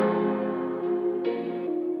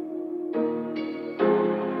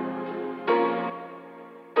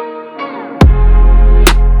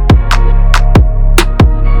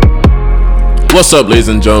What's up, ladies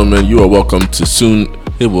and gentlemen? You are welcome to soon.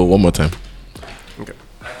 Hey, well, one more time. Okay.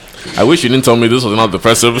 I wish you didn't tell me this was not the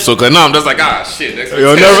first episode, because now I'm just like, shit.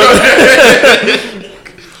 You're never.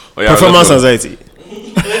 Oh, yeah, performance anxiety.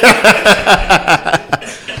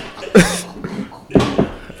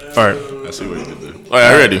 All right. I see what you did there. All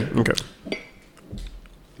right, ready? Okay.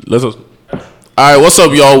 Let's. All right, what's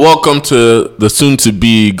up, y'all? Welcome to the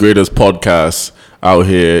soon-to-be greatest podcast out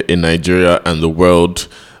here in Nigeria and the world,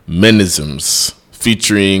 Menisms,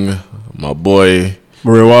 featuring my boy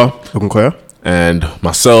Olumurewa and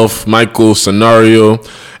myself, Michael Sonariwo,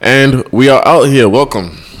 and we are out here.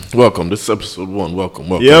 Welcome. This is episode 1. Welcome.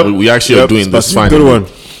 Yep. We actually are doing this finally. Good one.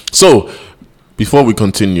 So, before we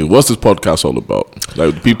continue, what's this podcast all about?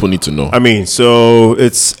 Like, people need to know. I mean, so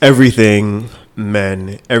it's everything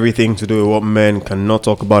men, everything to do with what men cannot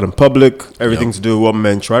talk about in public, everything to do with what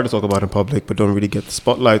men try to talk about in public but don't really get the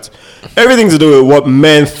spotlight, everything to do with what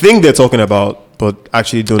men think they're talking about but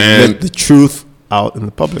actually don't let the truth out in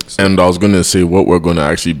the public. So. And I was going to say what we're going to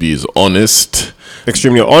actually be is honest.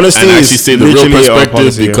 Extremely honesty, and actually say the real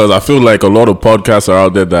perspective, because I feel like a lot of podcasts are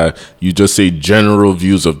out there that you just say general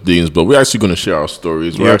views of things, but we're actually going to share our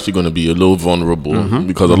stories. We're actually going to be a little vulnerable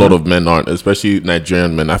because a lot of men aren't, especially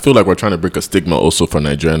Nigerian men. I feel like we're trying to break a stigma also for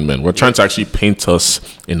Nigerian men. We're trying to actually paint us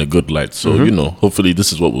in a good light. So, hopefully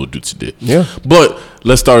this is what we'll do today. Yeah. But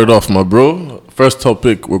let's start it off, my bro. First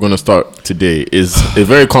topic we're going to start today is a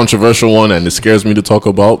very controversial one, and it scares me to talk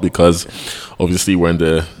about because obviously we're in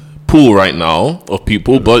the pool right now of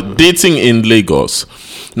people, but dating in Lagos.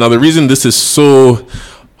 Now, the reason this is so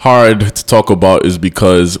hard to talk about is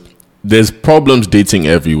because there's problems dating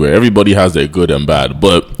everywhere. Everybody has their good and bad,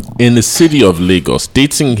 but in the city of Lagos,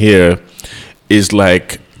 dating here is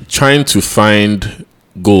like trying to find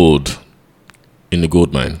gold in a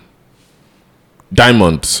gold mine.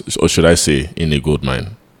 Diamonds, or should I say, in a gold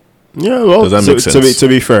mine. Yeah, well, does that make sense? To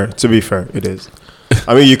be fair, it is.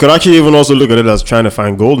 I mean, you could actually even also look at it as trying to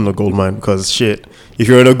find gold in a gold mine, because shit, if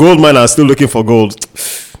you're in a gold mine and still looking for gold,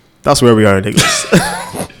 that's where we are in Lagos.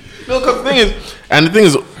 No, because the thing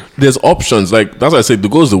is, there's options. Like, that's why I say the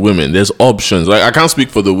goes to women. There's options. Like, I can't speak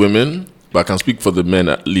for the women, but I can speak for the men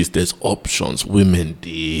at least. There's options. Women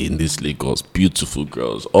in this Lagos, beautiful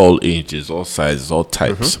girls, all ages, all sizes, all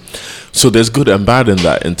types. So there's good and bad in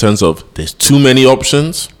that, in terms of there's too many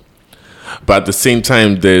options. But at the same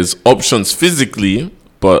time, there's options physically,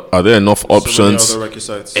 but are there enough options? So many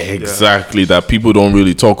other exactly, that people don't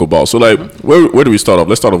really talk about. So, like, where do we start off?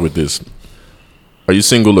 Let's start off with this. Are you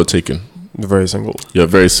single or taken? Very single. You're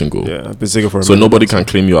very single. Yeah, I've been single for a So nobody can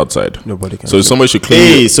claim you outside. Nobody can. So somebody should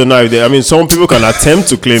claim you. So now, some people can attempt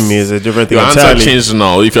to claim me as a different thing. Your answer changed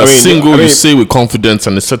now. If you're single, you say with confidence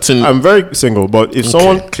and a certain. I'm very single, but if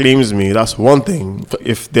someone claims me, that's one thing.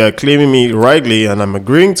 If they're claiming me rightly and I'm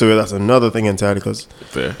agreeing to it, that's another thing entirely. Because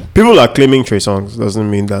people are claiming Trey songs doesn't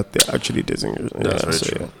mean that they're actually dating. That's very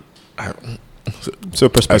true. Yeah. So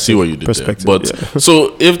perspective. I see what you did there. But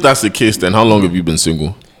so if that's the case, then how long have you been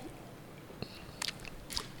single?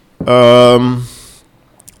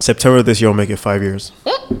 September this year will make it 5 years.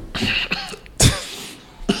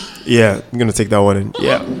 Yeah, I'm gonna take that one in.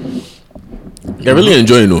 Yeah, you're really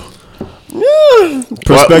enjoying it. Yeah,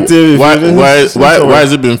 perspective. Why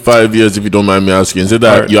has it been 5 years? If you don't mind me asking, is it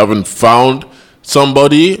that you haven't found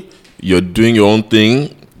somebody, you're doing your own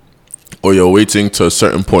thing, or you're waiting to a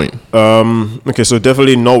certain point? Okay, so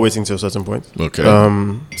definitely not waiting to a certain point. Okay.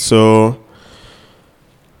 So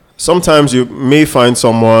sometimes you may find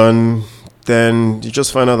someone, then you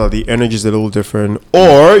just find out that the energy is a little different,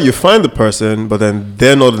 or you find the person, but then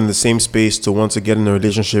they're not in the same space to want to get in a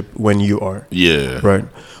relationship when you are. Yeah. Right.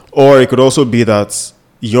 Or it could also be that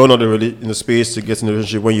you're not in the space to get in a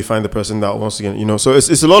relationship when you find the person that wants to get, So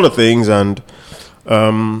it's a lot of things, and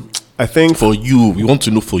I think for you, we want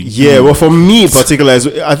to know for you. Yeah, well, for me in particular,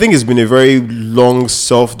 I think it's been a very long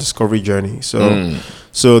self-discovery journey.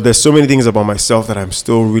 So there's so many things about myself that I'm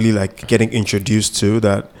still really like getting introduced to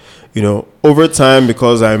that, over time,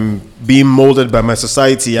 because I'm being molded by my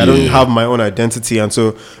society, I don't have my own identity. And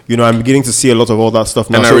so, I'm beginning to see a lot of all that stuff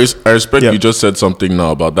now. And I respect you just said something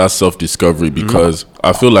now about that self-discovery, because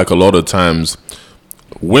I feel like a lot of times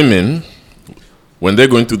women, when they're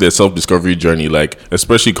going through their self-discovery journey, like,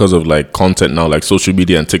 especially because of like content now, like social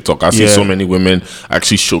media and TikTok, I see so many women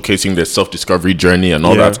actually showcasing their self-discovery journey and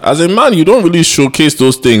all that. As a man, you don't really showcase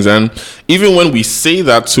those things. And even when we say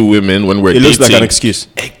that to women, when we're dating, looks like an excuse.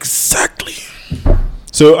 Exactly.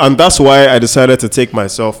 So, and that's why I decided to take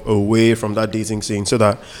myself away from that dating scene so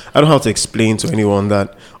that I don't have to explain to anyone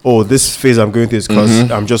that, oh, this phase I'm going through is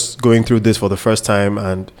because I'm just going through this for the first time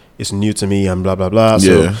and it's new to me and blah, blah, blah.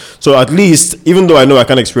 So at least, even though I know I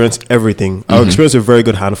can't experience everything, I'll experience a very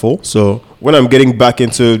good handful. So when I'm getting back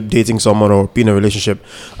into dating someone or being in a relationship,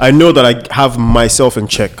 I know that I have myself in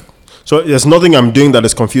check. So there's nothing I'm doing that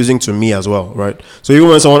is confusing to me as well, right? So even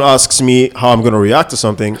when someone asks me how I'm going to react to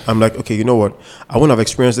something, I'm like, okay, you know what? I wouldn't have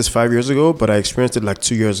experienced this 5 years ago, but I experienced it like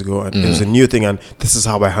 2 years ago, and it was a new thing, and this is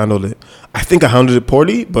how I handled it. I think I handled it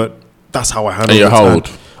poorly, but that's how I handled it. And you're how old?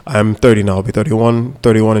 I'm 30 now. I'll be 31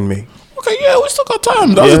 in May. Okay, yeah, we still got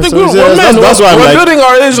time. That's the thing. That's why I'm like, building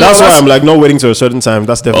our age. That's why I'm like not waiting to a certain time.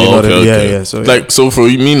 That's definitely not it. Okay. Yeah. So like, so for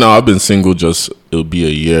me now, I've been single it'll be a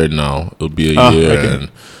year now. It'll be a year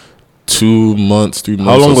and 2 months, 3 months.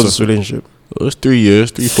 How long was this relationship? It was 3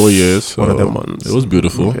 years, 4 years. So one of them ones. It was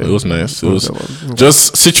beautiful. Okay. It was nice. It was okay.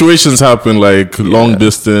 Just situations happen, like long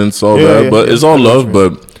distance, all that. But it's all love.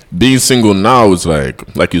 But being single now is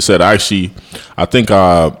like you said. I think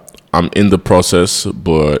I'm in the process,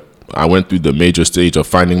 but I went through the major stage of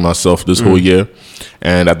finding myself this whole year.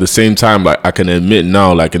 And at the same time, like I can admit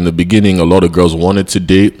now, like in the beginning, a lot of girls wanted to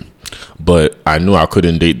date, but I knew I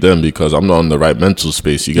couldn't date them because I'm not in the right mental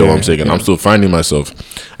space. You get what I'm saying? And I'm still finding myself.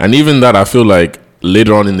 And even that, I feel like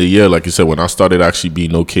later on in the year, like you said, when I started actually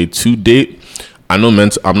being okay to date, I know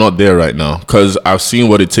I'm not there right now because I've seen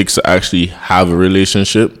what it takes to actually have a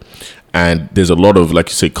relationship. And there's a lot of, like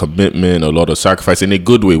you say, commitment, a lot of sacrifice in a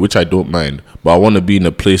good way, which I don't mind. But I want to be in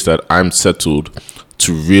a place that I'm settled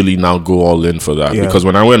to really now go all in for that. Because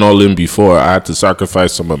when I went all in before, I had to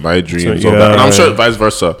sacrifice some of my dreams. All that. And I'm sure vice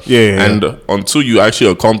versa. And until you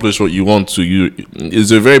actually accomplish what you want to,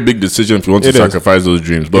 it's a very big decision if you want to sacrifice those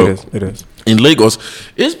dreams. But it is. In Lagos,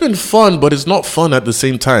 it's been fun, but it's not fun at the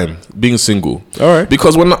same time, being single. All right.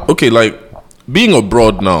 Because being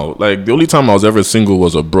abroad now, like the only time I was ever single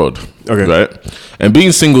was abroad, right? And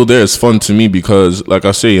being single there is fun to me because, like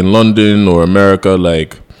I say, in London or America,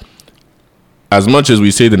 like as much as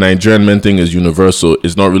we say the Nigerian men thing is universal,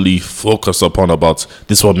 it's not really focused upon about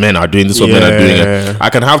this is what men are doing, this is what men are doing. And I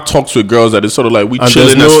can have talks with girls that it's sort of like we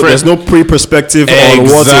chilling as friends. There's no pre-perspective on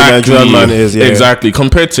what a Nigerian man is. Exactly.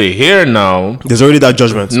 Compared to here now, there's already that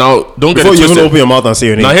judgment. Now, don't get it twisted. Before you even open your mouth and say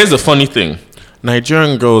your name. Now, here's the funny thing.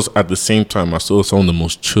 Nigerian girls at the same time are still some of the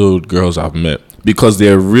most chilled girls I've met because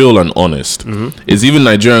they're real and honest. It's even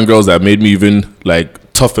Nigerian girls that made me even like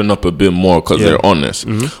toughen up a bit more because they're honest.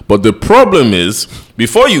 But the problem is,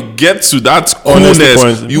 before you get to that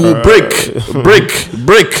coolness, you will break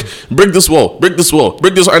this wall, break this wall.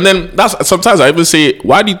 And then that's sometimes I even say,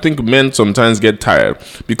 why do you think men sometimes get tired?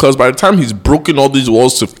 Because by the time he's broken all these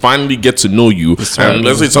walls to finally get to know you, and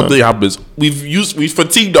let's say something happens, we've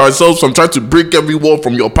fatigued ourselves from trying to break every wall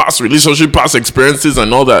from your past relationship, past experiences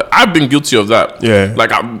and all that. I've been guilty of that.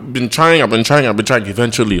 Like I've been trying.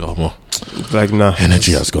 Eventually, like nah,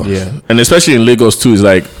 energy has gone. And especially in Lagos too, it's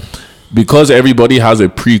like because everybody has a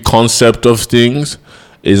pre-concept of things,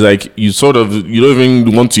 it's like you don't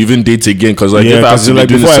even want to even date again because like if I have to like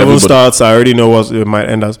before everyone starts, I already know what it might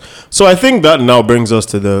end as. So I think that now brings us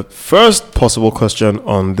to the first possible question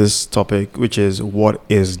on this topic, which is what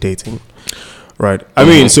is dating, right? I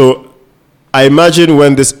mean, so I imagine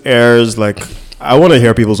when this airs, like I want to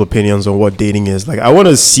hear people's opinions on what dating is. Like, I want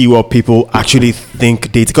to see what people actually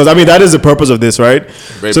think dating. Because I mean, that is the purpose of this, right?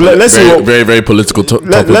 Let's see what very political.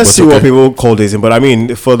 Let's see what people call dating. But I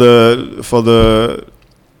mean, for the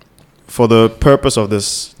purpose of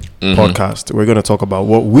this podcast, we're going to talk about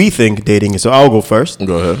what we think dating is. So I'll go first.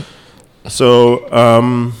 Go ahead. So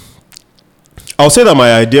I'll say that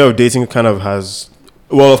my idea of dating kind of has.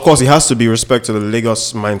 Well, of course, it has to be respect to the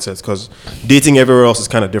Lagos mindset because dating everywhere else is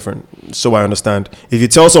kind of different. So I understand. If you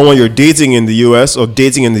tell someone you're dating in the US or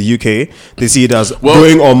dating in the UK, they see it as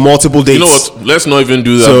going on multiple dates. You know what? Let's not even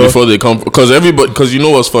do that before they come. Because you know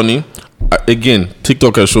what's funny? Again,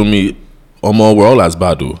 TikTok has shown me, we're all as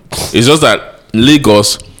bad though. It's just that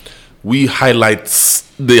Lagos, the highlight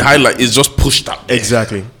is just pushed up there.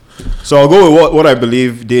 Exactly. So I'll go with what I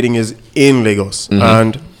believe dating is in Lagos.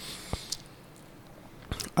 And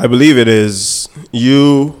I believe it is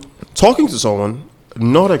you talking to someone,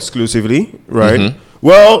 not exclusively, right?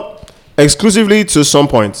 Well, exclusively to some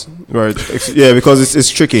point, right? Yeah, because it's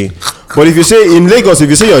tricky. But if you say in Lagos, if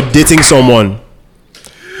you say you're dating someone,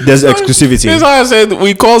 there's exclusivity. That's why I said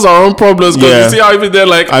we cause our own problems. Because you see how even they're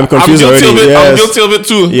like, I'm confused guilty already. of it. Yes. I'm guilty of it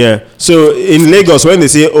too. Yeah. So in Lagos, when they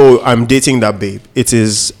say, "Oh, I'm dating that babe," it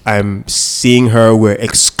is I'm seeing her. We're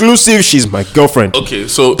exclusive. She's my girlfriend. Okay,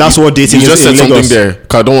 so that's what dating is. You just said in something Lagos. there.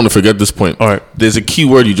 'Cause I don't want to forget this point. All right. There's a key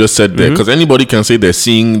word you just said there, because anybody can say they're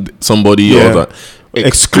seeing somebody or that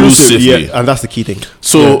exclusively. Yeah, and that's the key thing.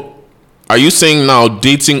 So. Are you saying now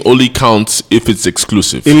dating only counts if it's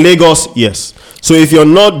exclusive? In Lagos, yes. So if you're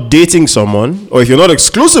not dating someone, or if you're not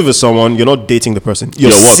exclusive with someone, you're not dating the person.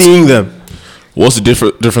 You're seeing them. What's the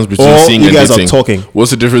difference between seeing and dating? You guys are talking.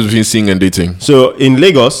 What's the difference between seeing and dating? So in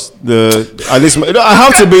Lagos, at least I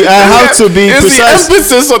have to be precise. The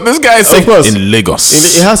emphasis on this guy is saying, of course. In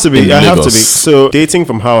Lagos. It has to be. I have to be. So dating,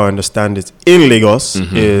 from how I understand it, in Lagos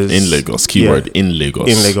is in Lagos. Keyword in Lagos.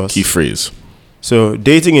 In Lagos. Key phrase. So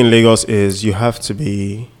dating in Lagos is you have to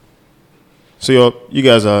be. So you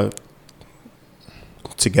guys are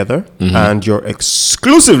together and you're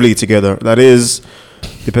exclusively together. That is,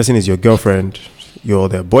 the person is your girlfriend, you're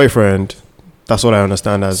their boyfriend. That's what I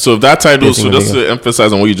understand as. So if that title, so just to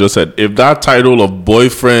emphasize on what you just said, if that title of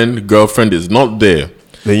boyfriend, girlfriend is not there,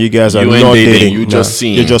 then you guys are not dating. You're just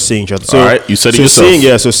seeing. You're just seeing each other. So, all right, you said it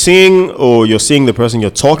yourself. So seeing, or you're seeing the person, you're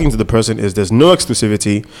talking to the person, is there's no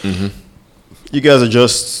exclusivity. You guys are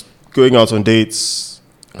just going out on dates,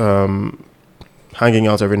 hanging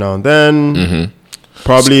out every now and then,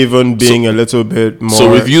 probably even being a little bit more. So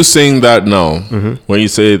with you saying that now, when you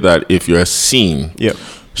say that if you're seen,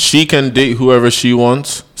 she can date whoever she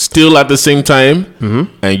wants, still at the same time,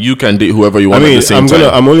 and you can date whoever you want at the same time.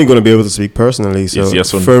 I'm only going to be able to speak personally. So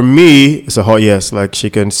yes, for me, it's a hot yes. Like, she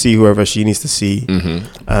can see whoever she needs to see,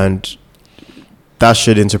 and that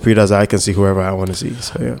should interpret as I can see whoever I want to see.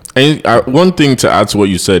 So yeah. And one thing to add to what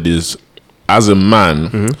you said is, as a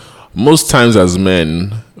man, most times as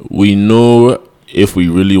men, we know if we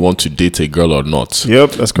really want to date a girl or not.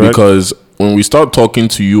 Yep, that's correct. Because when we start talking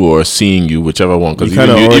to you or seeing you, whichever one, because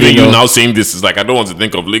even you now saying this is like, I don't want to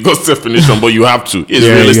think of Lagos definition, but you have to. It's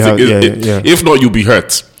realistic. If not, you'll be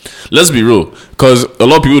hurt. Let's be real, because a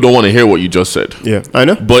lot of people don't want to hear what you just said. Yeah, I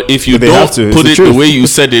know. But if you don't put it the way you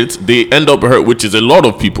said it, they end up hurt, which is a lot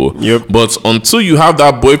of people. Yep. But until you have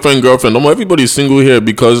that boyfriend, girlfriend, everybody's single here,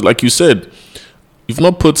 because like you said, you've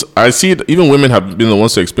not put. I see it. Even women have been the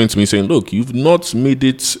ones to explain to me, saying, "Look, you've not made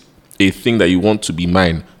it a thing that you want to be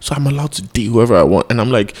mine, so I'm allowed to date whoever I want." And I'm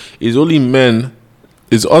like, it's only men.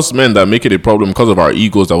 It's us men that make it a problem because of our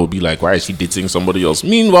egos that will be like, why is she dating somebody else?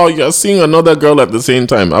 Meanwhile, you're seeing another girl at the same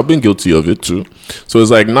time. I've been guilty of it too. So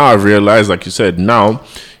it's like, now I've realized, like you said, now,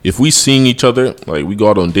 if we seeing each other, like we go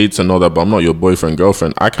out on dates and all that, but I'm not your boyfriend,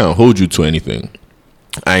 girlfriend, I can't hold you to anything.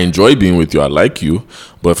 I enjoy being with you. I like you.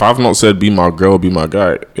 But if I've not said, be my girl, be my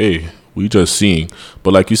guy, hey, we just seeing.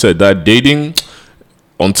 But like you said, that dating,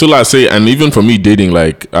 until I say, and even for me dating,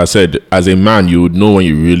 like I said, as a man, you would know when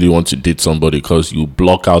you really want to date somebody, because you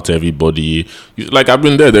block out everybody. Like, I've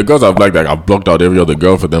been there. The girls I've liked, like, I've blocked out every other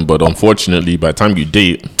girl for them. But unfortunately, by the time you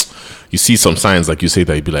date, you see some signs, like you say,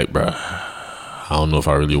 that you'd be like, bruh, I don't know if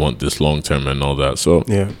I really want this long term and all that. So,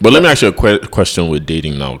 yeah. But let me ask you a question with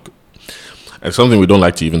dating now. It's something we don't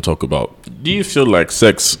like to even talk about. Do you feel like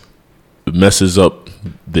sex messes up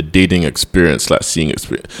the dating experience, like seeing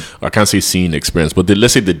experience? I can't say seeing experience, but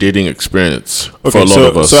let's say the dating experience for a lot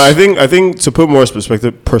of us. So I think to put more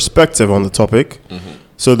perspective on the topic,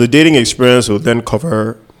 so the dating experience will then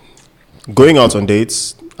cover going out on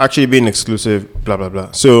dates, actually being exclusive, blah blah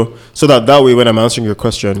blah. So that way, when I'm answering your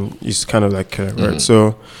question, it's kind of like right.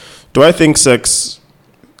 So, do I think sex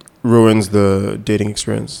ruins the dating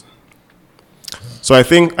experience? So I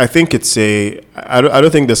think it's I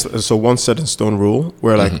don't think there's a one set in stone rule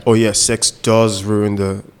where like, oh yeah, sex does ruin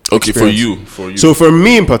the experience. For you. So for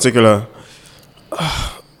me in particular,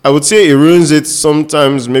 I would say it ruins it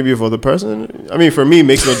sometimes, maybe for the person. I mean, for me, it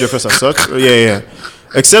makes no difference as such. Yeah.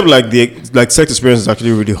 Except like sex experience is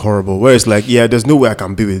actually really horrible, where it's like, yeah, there's no way I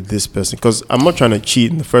can be with this person because I'm not trying to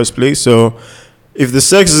cheat in the first place. So if the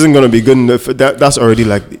sex isn't going to be good enough, that's already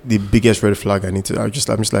like the biggest red flag I need to. I'm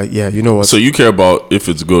just like, yeah, you know what? So you care about if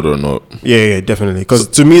it's good or not? Yeah, definitely. Because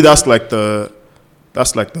to me, that's like the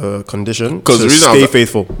condition. Because stay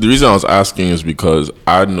faithful. The reason I was asking is because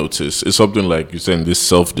I noticed it's something like you saying this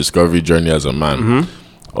self-discovery journey as a man.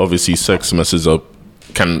 Obviously, sex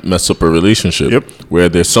can mess up a relationship. Yep. Where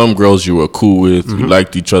there's some girls you were cool with, you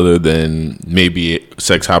liked each other, then maybe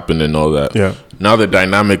sex happened and all that. Yeah. Now the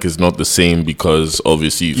dynamic is not the same because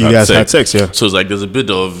obviously you guys had sex, yeah. So it's like there's a bit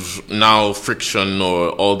of now friction or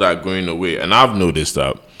all that going away, and I've noticed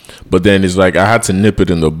that. But then it's like I had to nip it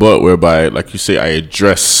in the butt, whereby, like you say, I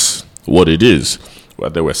address what it is.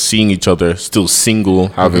 whether we're seeing each other, still single,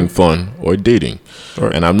 having fun, or dating.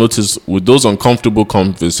 Right. And I've noticed with those uncomfortable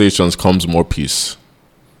conversations comes more peace.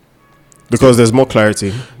 Because there's more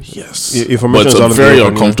clarity. Yes. Information but it's is a on very the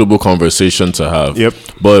uncomfortable conversation to have. Yep.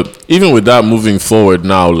 But even with that moving forward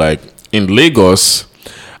now, like in Lagos,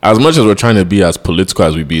 as much as we're trying to be as political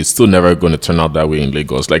as we be, it's still never going to turn out that way in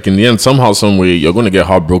Lagos. Like in the end, somehow, some way, you're going to get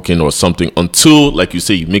heartbroken or something until, like you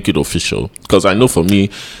say, you make it official. Because I know for me,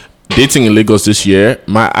 dating in Lagos this year,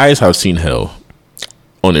 my eyes have seen hell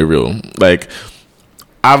on a real. Like,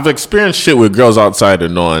 I've experienced shit with girls outside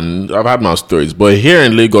and all, and I've had my stories. But here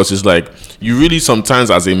in Lagos, it's like, you really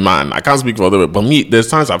sometimes as a man, I can't speak for other, but me, there's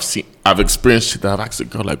times I've experienced shit that I've asked a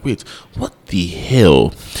girl, like, wait, what the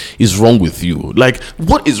hell is wrong with you? Like,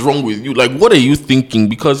 what is wrong with you? Like, what are you thinking?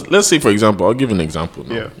 Because let's say, for example, I'll give an example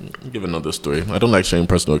now. I'll give another story. I don't like sharing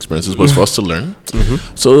personal experiences, but it's for us to learn.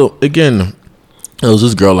 So again, there was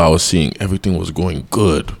this girl I was seeing. Everything was going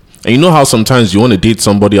good. And you know how sometimes you want to date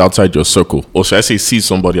somebody outside your circle, or should I say see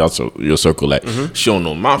somebody outside your circle, like she don't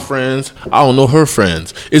know my friends, I don't know her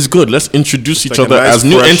friends. It's good. Let's introduce each other as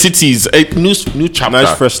new entities, a new chapter,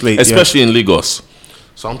 nice fresh slate, especially in Lagos.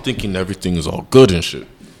 So I'm thinking everything is all good and shit.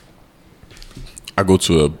 I go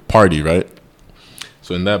to a party, right?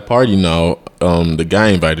 So in that party now, the guy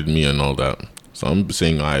invited me and all that. So I'm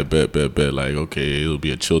saying, I bet, like, okay, it'll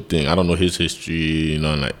be a chill thing. I don't know his history,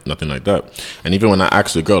 like nothing like that. And even when I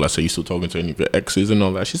asked the girl, I said, you still talking to any of your exes and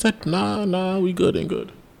all that? She said, nah, we good and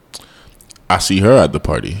good. I see her at the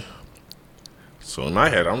party. So in my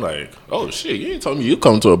head, I'm like, oh shit, you ain't told me you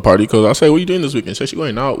come to a party, because I said, what you doing this weekend? She said she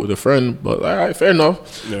going out with a friend, but all right, fair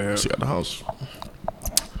enough. Yeah. She at the house.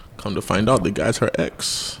 Come to find out, the guy's her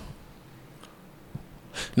ex.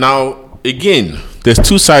 Now, again, there's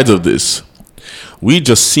two sides of this. We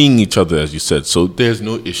just seeing each other, as you said, so there's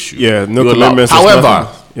no issue. Yeah, no commitments.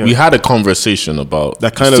 However, we had a conversation about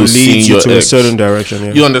that kind of leads you to a certain direction.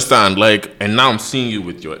 Yeah. You understand, like, and now I'm seeing you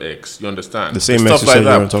with your ex. You understand the same stuff like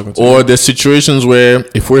that. Talking to or there's situations where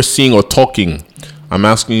if we're seeing or talking, I'm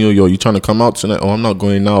asking you, you trying to come out tonight? Oh, I'm not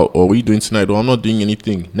going out. Or what are you doing tonight? Oh, I'm not doing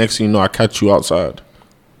anything. Next thing you know, I catch you outside,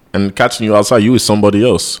 and catching you outside, you with somebody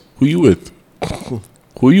else. Who you with?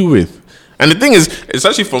 Who you with? And the thing is,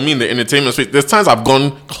 especially for me in the entertainment space, there's times I've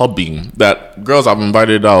gone clubbing that girls I've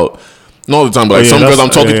invited out, not all the time, but like some girls I'm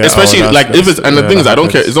talking, especially if it's, and the thing is, I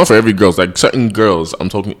don't care, it's not for every girl, like certain girls I'm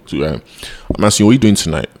talking to, I'm asking, what are you doing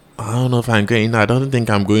tonight? I don't know if I'm going out, I don't think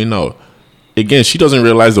I'm going out. Again, she doesn't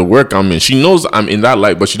realize the work I'm in. She knows I'm in that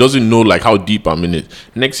light, but she doesn't know like how deep I'm in it.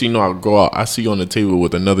 Next thing you know, I'll go out, I see you on the table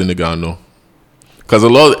with another nigga I know. Because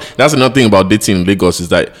that's another thing about dating in Lagos is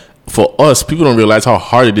that for us, people don't realize how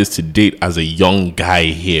hard it is to date as a young guy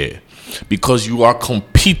here, because you are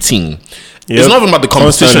competing. It's not even about the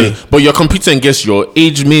competition, but you're competing against your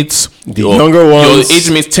age mates, the younger ones, your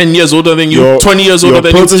age mates 10 years older than you, 20 years older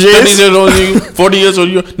than you, 30 years older than you, 40 years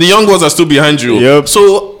older than you. The young ones are still behind you. Yep.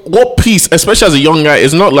 So what peace, especially as a young guy,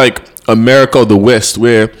 it's not like America or the West,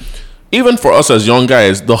 where even for us as young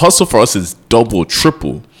guys, the hustle for us is double,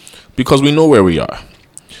 triple, because we know where we are.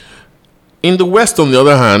 In the West, on the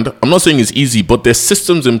other hand, I'm not saying it's easy, but there's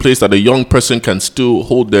systems in place that a young person can still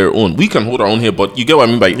hold their own. We can hold our own here, but you get what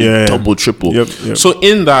I mean by double, triple. Yep. So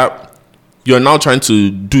in that, you're now trying to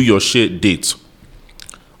do your shit date.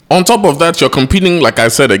 On top of that, you're competing, like I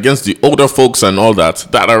said, against the older folks and all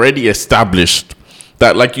that are already established.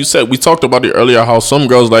 That, like you said, we talked about it earlier, how some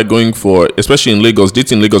girls like going for, especially in Lagos,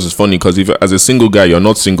 dating in Lagos is funny because if as a single guy, you're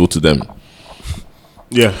not single to them.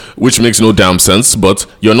 Yeah, which makes no damn sense, but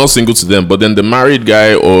you're not single to them. But then the married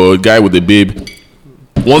guy or guy with a babe,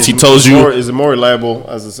 once he tells you, is it more reliable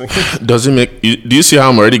as a single? Does it make? Do you see how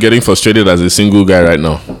I'm already getting frustrated as a single guy right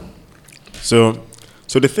now? So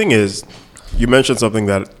the thing is, you mentioned something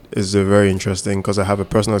that is very interesting because I have a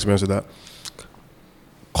personal experience with that.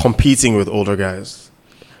 Competing with older guys.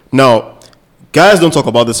 Now, guys don't talk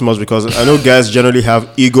about this much because I know guys generally have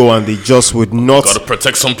ego and they just would not. Gotta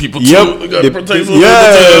protect some people too. Yep. Gotta protect some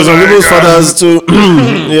people's fathers too.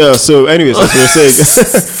 Yeah. So, anyways, as we were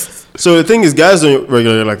saying. So the thing is, guys don't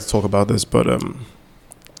regularly like to talk about this, but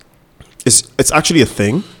it's actually a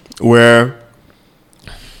thing where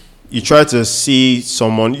you try to see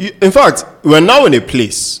someone. In fact, we're now in a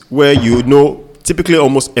place where typically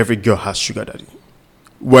almost every girl has sugar daddy.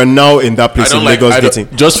 We're now in that place in Lagos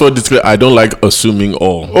dating. Just for display, I don't like assuming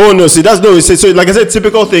all. Oh no, see that's no. So like I said,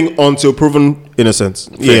 typical thing until proven innocence.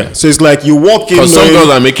 Yeah. So it's like you walk in. Because some girls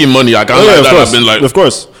are making money. I can't like that. I've been like, of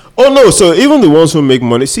course. Oh no, so even the ones who make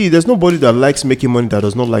money. See, there's nobody that likes making money that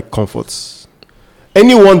does not like comforts.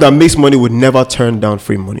 Anyone that makes money would never turn down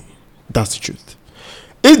free money. That's the truth.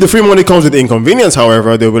 If the free money comes with inconvenience,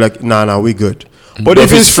 however, they'll be like, nah, we good. But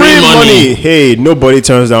if it's free money, hey, nobody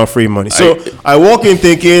turns down free money. So I walk in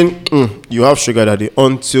thinking, you have sugar daddy,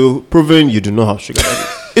 until proven you do not have sugar daddy.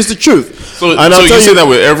 It's the truth. So you say that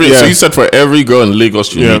with every. Yeah. So you said for every girl in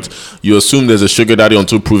Lagos you meet, you assume there's a sugar daddy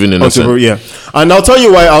until proven innocent. And I'll tell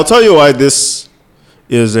you why this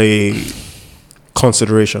is a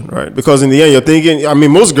consideration, right? Because in the end, you're thinking. I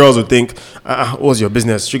mean, most girls would think, "What's your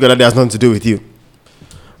business? Sugar daddy has nothing to do with you."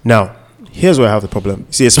 Now, here's where I have the problem.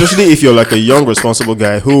 See, especially if you're like a young, responsible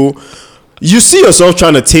guy who you see yourself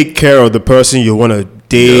trying to take care of the person you want to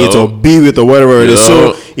date or be with or whatever it is.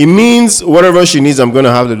 So it means whatever she needs, I'm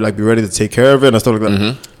gonna have to like be ready to take care of it and stuff like that.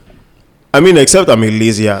 Mm-hmm. I mean, except I'm a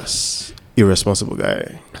lazy ass, irresponsible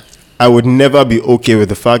guy. I would never be okay with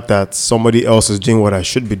the fact that somebody else is doing what I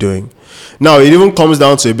should be doing. Now, it even comes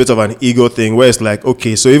down to a bit of an ego thing where it's like,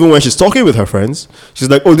 okay, so even when she's talking with her friends, she's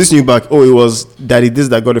like, oh, this new bag, oh, it was daddy this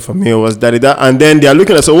that got it for me, it was daddy that. And then they're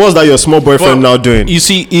looking at, so what's that your small boyfriend now doing? You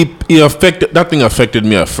see, that thing affected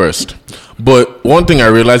me at first. But one thing I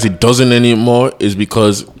realized it doesn't anymore is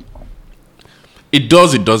because it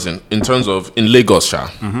doesn't, in terms of, in Lagos,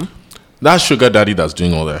 that sugar daddy that's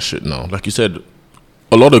doing all that shit now. Like you said,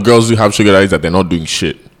 a lot of girls who have sugar daddies that they're not doing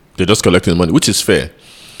shit. They're just collecting money, which is fair.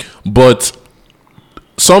 But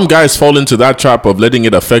some guys fall into that trap of letting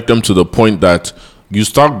it affect them to the point that you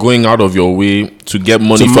start going out of your way to get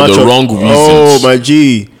money for the wrong reasons. Oh, my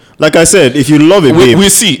G. Like I said, if you love a babe... We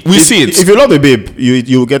see it. If you love a babe,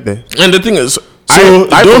 you will get there. And the thing is...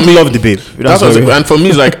 I don't love the babe. That's what and for me,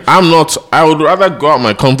 it's like, I would rather go out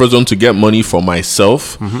my comfort zone to get money for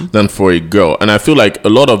myself than for a girl. And I feel like a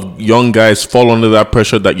lot of young guys fall under that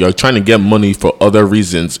pressure that you're trying to get money for other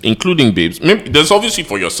reasons, including babes. Maybe there's obviously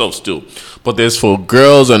for yourself still, but there's for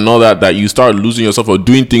girls and all that you start losing yourself or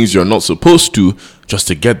doing things you're not supposed to just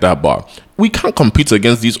to get that bar. We can't compete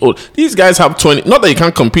against these guys have 20. Not that you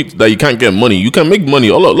can't compete, that you can't get money. You can make money.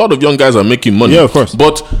 A lot of young guys are making money. Yeah, of course.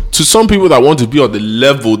 But to some people that want to be on the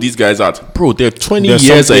level these guys are at, bro, they're 20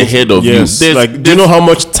 years ahead of you. Do you know how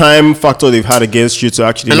much time factor they've had against you to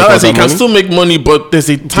actually? And you can still make money, but there's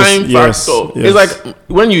a time factor. Yes. It's like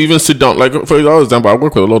when you even sit down. Like for example, I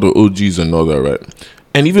work with a lot of OGs and all that, right?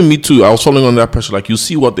 And even me too, I was falling under that pressure. Like, you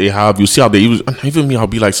see what they have, you see how they use, and even me, I'll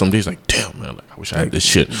be like, some days like, damn, man, like, I wish I had this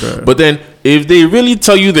shit. Bro. But then, if they really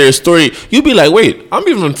tell you their story, you'll be like, wait, I'm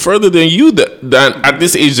even further than you than at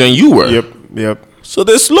this age than you were. Yep. So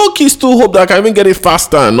there's low-key still hope that I can even get it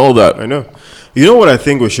faster and all that. I know. You know what I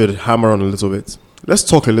think we should hammer on a little bit? Let's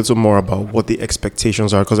talk a little more about what the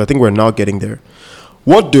expectations are, because I think we're now getting there.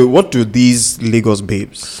 What do these Lagos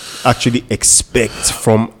babes actually expect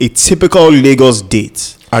from a typical Lagos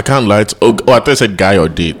date? I can't lie. I thought I said guy or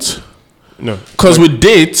date. No. Because with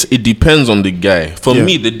dates, it depends on the guy. For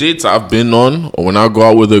me, the dates I've been on, or when I go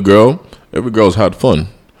out with a girl, every girl's had fun.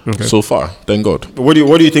 Okay. So far, thank God. What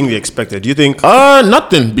do you think they expected? Do you think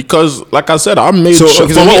nothing? Because like I said, I made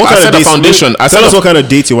a foundation. Tell us what kind of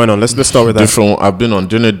dates you went on. Let's start with that. Different. I've been on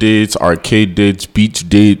dinner dates, arcade dates, beach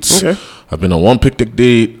dates. Okay. I've been on one picnic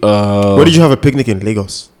date. Where did you have a picnic in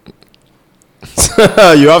Lagos?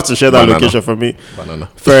 You have to share that location for me. Banana.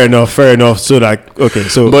 Fair enough. So like, okay,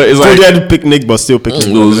 so but it's like picnic, but still picnic.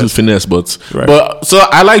 It was finesse, but right. But so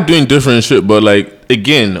I like doing different shit. But like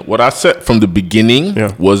again, what I said from the beginning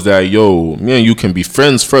was that me and you can be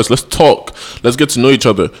friends first. Let's talk. Let's get to know each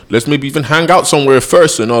other. Let's maybe even hang out somewhere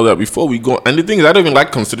first and all that before we go. And the thing is, I don't even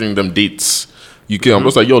like considering them dates. I'm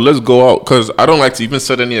just like, let's go out, because I don't like to even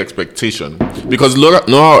set any expectation. Because look,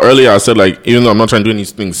 know how earlier I said, like, even though I'm not trying to do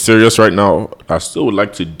anything serious right now, I still would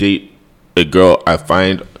like to date a girl I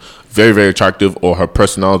find very, very attractive, or her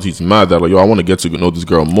personality is mad that, like, I want to get to know this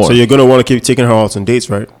girl more. So you're going to want to keep taking her out on dates,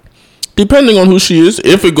 right? Depending on who she is,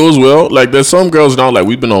 if it goes well, like there's some girls now, like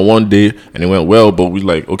we've been on one day and it went well, but we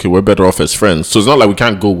like, okay, we're better off as friends. So it's not like we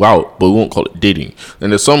can't go out, but we won't call it dating.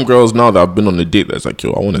 And there's some girls now that have been on a date that's like, I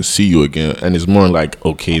want to see you again. And it's more like,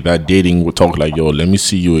 okay, that dating will talk like, let me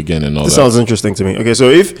see you again and all that. This sounds interesting to me. Okay, so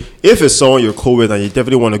if it's someone you're cool with and you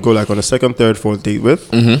definitely want to go like on a second, third, fourth date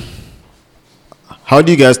with, how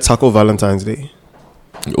do you guys tackle Valentine's Day?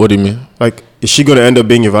 What do you mean? Like, is she going to end up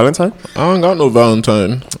being your Valentine? I don't got no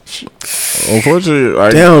Valentine.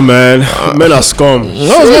 Unfortunately, damn, man. Men are scum. No,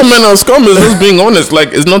 it's not men are scum. It's just being honest. Like,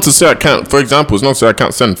 it's not to say I can't. For example, it's not to say I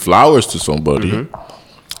can't send flowers to somebody.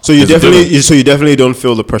 So you definitely don't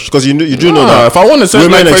feel the pressure, because you do know that if I want to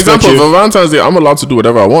send, like, for example, for Valentine's Day, I'm allowed to do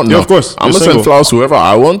whatever I want. Yeah, of course. I'm gonna send flowers to whoever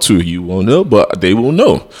I want to. You won't know, but they will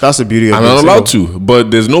know. That's the beauty of it. I'm not allowed to, but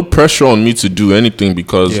there's no pressure on me to do anything,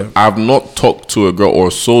 because I've not talked to a girl or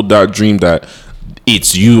sold that dream that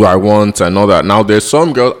it's you I want and all that. Now there's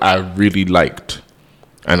some girls I really liked.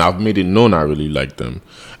 and I've made it known I really like them.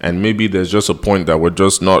 And maybe there's just a point that we're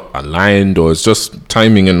just not aligned, or it's just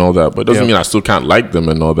timing and all that. But it doesn't mean I still can't like them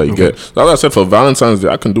and all that. You get. So as I said, for Valentine's Day,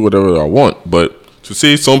 I can do whatever I want. But to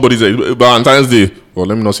say somebody's Valentine's Day, well,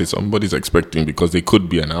 let me not say somebody's expecting, because they could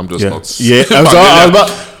be, and I'm just not. Yeah,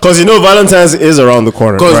 because Valentine's is around the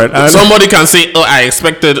corner, right? And somebody can say, "Oh, I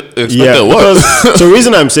expected what?" So the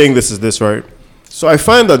reason I'm saying this is this, right? So I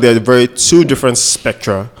find that there are two different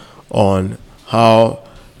spectra on how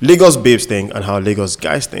Lagos babes think and how Lagos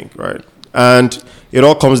guys think, right? And it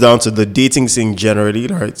all comes down to the dating scene generally,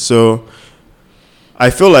 right? So I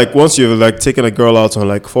feel like once you've like taken a girl out on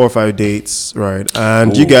like 4 or 5 dates, right,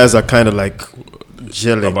 and you guys are kind of like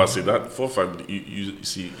gelling. I'm about to say that 4 or 5. You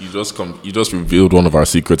see, you just revealed one of our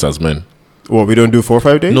secrets as men. Well, we don't do 4 or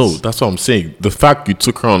 5 dates? No, that's what I'm saying. The fact you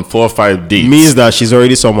took her on 4 or 5 dates means that she's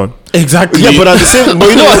already someone. Exactly. Yeah, but at the same, but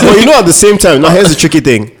at the same time. Now here's the tricky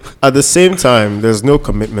thing. At the same time, there's no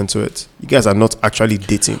commitment to it. You guys are not actually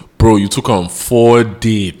dating. Bro, you took her on 4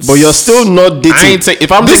 dates. But you're still not dating.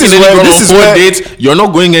 If I'm taking any girl on 4 dates, you're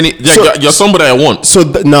not going any. You're somebody I want. So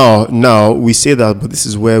now we say that, but this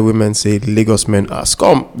is where women say Lagos men are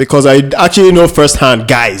scum. Because I actually know firsthand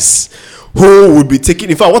guys who would be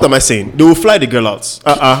taking. In fact, what am I saying? They will fly the girl out.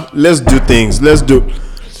 Let's do things. Let's do.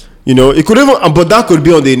 It could even, but that could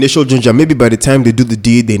be on the initial ginger. Maybe by the time they do the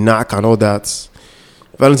deed, they knock and all that.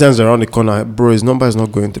 Valentine's around the corner, bro. His number is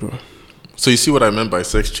not going through. So you see what I meant by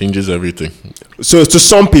sex changes everything. So to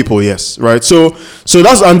some people, yes, right. So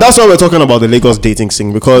that's why we're talking about the Lagos dating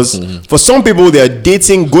scene, because for some people they are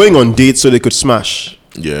dating, going on dates so they could smash.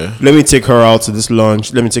 Yeah. Let me take her out to this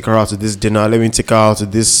lunch. Let me take her out to this dinner. Let me take her out to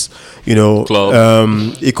this,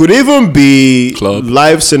 club. It could even be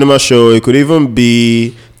live cinema show. It could even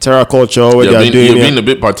be terra culture. You're being a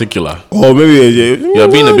bit particular. Or maybe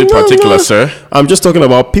you're being a bit particular, sir. I'm just talking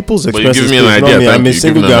about people's expenses. But you give me an idea. I'm a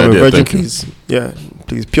single guy. I'm a virgin, please. Yeah,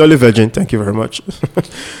 please. Purely virgin. Thank you very much.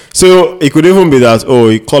 So it could even be that,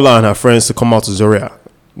 you call her and her friends to come out to Zoria,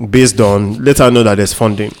 based on, let her know that there's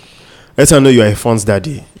funding. Let her know you are a funds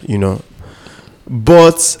daddy,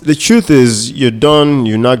 But the truth is, you're done,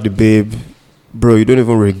 you knock the babe. Bro, you don't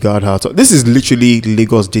even regard her. This is literally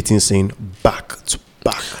Lagos dating scene back to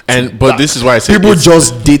back. But this is why I say people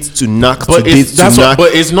just date to knock, to date to knock.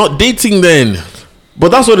 But it's not dating then. But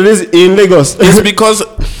that's what it is in Lagos. It's because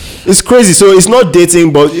it's crazy. So it's not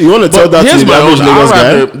dating, but you want to tell that to the average Lagos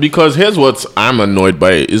guy? Because here's what I'm annoyed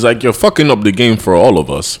by. It's like you're fucking up the game for all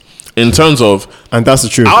of us. In terms of, and that's the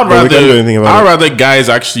truth. I'd rather guys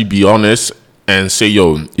actually be honest and say,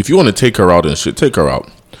 yo, if you want to take her out and shit, take her out.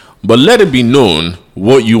 But let it be known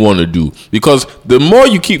what you want to do. Because the more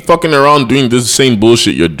you keep fucking around doing this same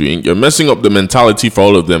bullshit you're doing, you're messing up the mentality for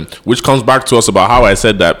all of them. Which comes back to us about how I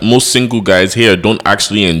said that most single guys here don't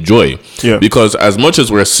actually enjoy. Yeah. Because as much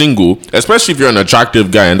as we're single, especially if you're an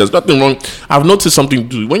attractive guy, and there's nothing wrong. I've noticed something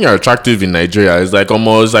too. When you're attractive in Nigeria, it's like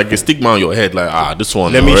almost like a stigma on your head. Like, this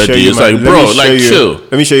one let me already. Show you it's like, bro, like, chill.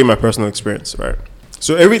 Let me show you my personal experience, right?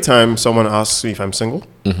 So every time someone asks me if I'm single,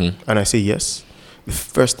 and I say yes, the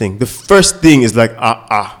first thing is like,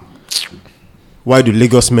 why do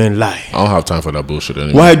Lagos men lie? I don't have time for that bullshit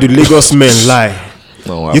anymore. Why do Lagos men lie?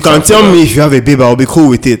 You can tell me if you have a babe, I'll be cool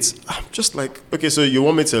with it. I'm just like, okay, so you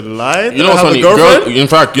want me to lie? You know what's funny? In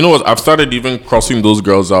fact, you know what? I've started even crossing those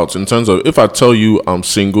girls out in terms of, if I tell you I'm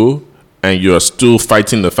single and you're still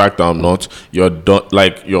fighting the fact that I'm not, you're done,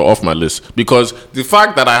 like, you're off my list. Because the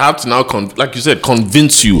fact that I have to now, like you said,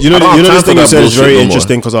 convince you. This thing you said is very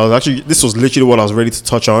interesting, because this was literally what I was ready to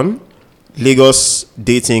touch on. Lagos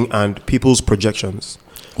dating and people's projections.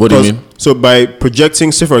 What do you mean? So by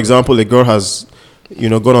projecting, say for example, a girl has,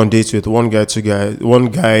 gone on dates with one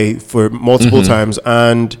guy for multiple times,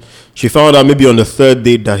 and she found out maybe on the third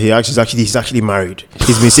date that he's actually married.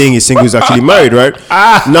 He's been saying he's single, he's actually married, right?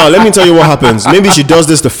 Now let me tell you what happens. Maybe she does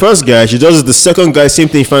this the first guy, she does this the second guy, same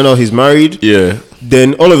thing, find out he's married. Yeah.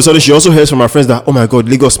 Then all of a sudden she also hears from her friends that, oh my god,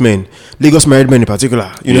 Lagos married men in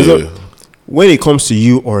particular. So when it comes to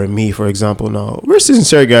you or me, for example, now, we're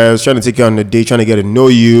sincere guys trying to take you on a date, trying to get to know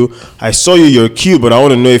you. I saw you, you're cute, but I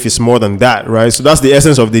want to know if it's more than that, right? So that's the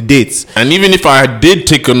essence of the dates. And even if I did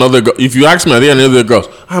take another girl, if you ask me, are there any other girls?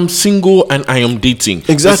 I'm single and I am dating.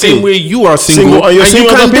 Exactly. The same way you are single and you're you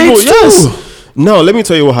can date too. Yes. Now, let me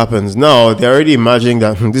tell you what happens. Now, they're already imagining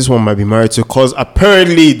that this one might be married to, because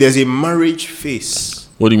apparently there's a marriage face.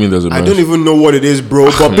 What do you mean there's a I don't even know what it is, bro.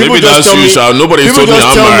 But people maybe just that's tell you, me. Shao. Nobody told me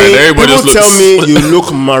I'm married. Everybody just tell looks. me you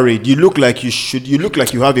look married. You look like you should. You look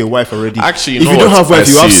like you have a wife already. Actually, if you don't have wife,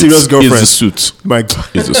 you have serious girlfriend. It's the suit. My God,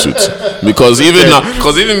 it's the suit. Because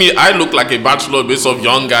even me, I look like a bachelor based off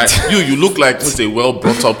young guy. You look like a well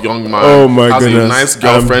brought up young man. Oh my has goodness. a nice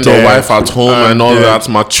girlfriend or wife at home and all that.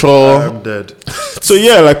 Mature. I'm dead. So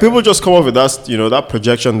yeah, like people just come up with that, that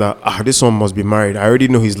projection that this one must be married. I already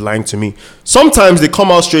know he's lying to me. Sometimes they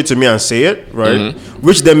come out straight to me and say it, right?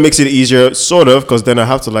 Which then makes it easier, sort of, because then I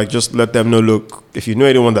have to just let them know, look, if you know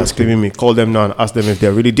anyone that's claiming me, call them now and ask them if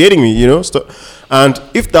they're really dating me, And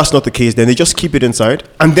if that's not the case, then they just keep it inside.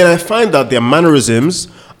 And then I find that their mannerisms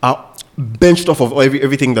are benched off of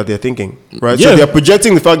everything that they're thinking, right? Yeah. So they're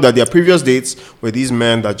projecting the fact that their previous dates were these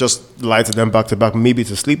men that just lied to them back to back, maybe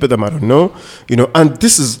to sleep with them, I don't know, and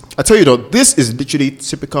this is, I tell you though, this is literally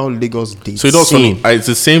typical Lagos date. So it's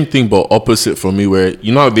the same thing but opposite for me, where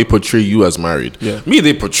how they portray you as married. Me,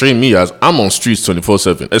 they portray me as I'm on streets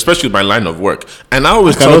 24/7, especially with my line of work, and I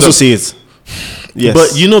always can also see it. Yes,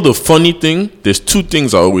 but the funny thing, there's two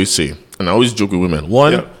things I always say, and I always joke with women.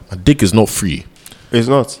 One, my dick is not free. It's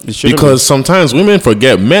not. Because sometimes women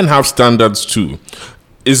forget men have standards too.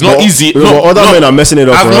 It's not easy. Other men are messing it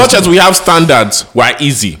up. As much as we have standards, we're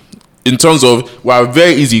easy. In terms of, we're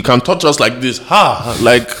very easy. You can touch us like this.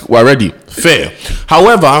 Like we're ready. Fair.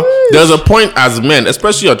 However, there's a point as men,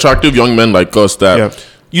 especially attractive young men like us, that,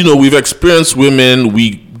 we've experienced women,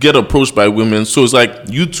 we get approached by women. So it's like,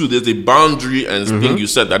 you too, there's a boundary and thing you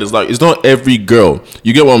said that is like, it's not every girl.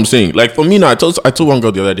 You get what I'm saying? Like for me now, I told one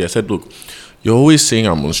girl the other day, I said, look, you're always saying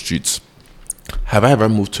I'm on streets. Have I ever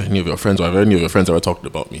moved to any of your friends, or have any of your friends ever talked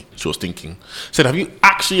about me? She was thinking. Said, have you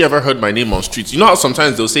actually ever heard my name on streets? You know how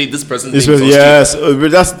sometimes they'll say this person name's on yes,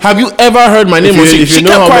 streets? Have you ever heard my name on streets? She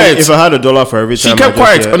kept quiet. If I had $1 for every time, she kept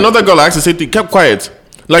quiet. Another girl asked the same thing, kept quiet.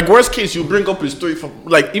 Like worst case, you bring up a story from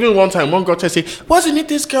even one time, one girl tried to say, wasn't it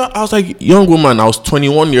this girl? I was like, young woman, I was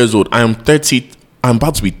 21 years old. I am 30. I'm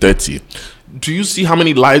about to be 30. Do you see how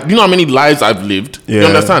many lives? You know how many lives I've lived? You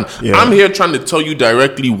understand? I'm here trying to tell you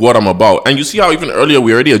directly what I'm about. And you see how even earlier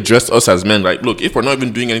we already addressed us as men. Like, look, if we're not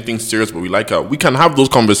even doing anything serious, but we like her, we can have those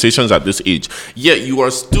conversations at this age. Yet you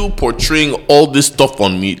are still portraying all this stuff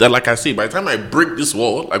on me that, like I say, by the time I break this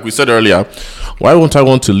wall, like we said earlier, why won't I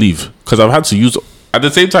want to leave? Because I've had to use... At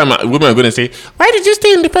the same time, women are going to say, why did you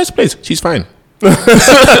stay in the first place? She's fine.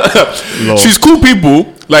 She's cool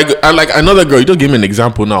people. Like another girl, you don't give me an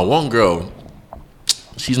example now. One girl...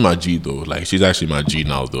 She's my G though. Like she's actually my G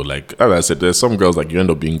now though. Like as I said, there's some girls like you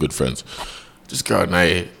end up being good friends. This girl and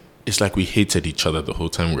I, it's like we hated each other the whole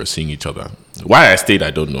time we were seeing each other. Why I stayed,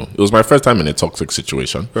 I don't know. It was my first time in a toxic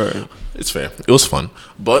situation. Right. It's fair. It was fun,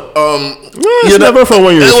 but it's never fun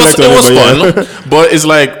when you reflect on it. It was fun, but it's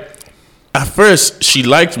like. At first, she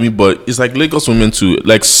liked me, but it's like Lagos women too.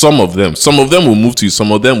 Like some of them will move to you. Some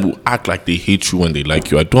of them will act like they hate you when they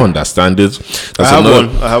like you. I don't understand it. I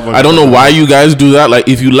have one. I don't know why you guys do that. Like,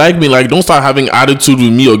 if you like me, like, don't start having attitude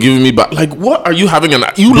with me or giving me back. Like, what are you having? You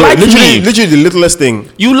like me? Literally the littlest thing.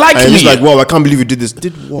 You like me? It's like, wow, I can't believe you did this.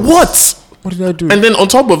 Did what? What did I do? And then on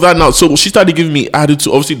top of that, now, so she started giving me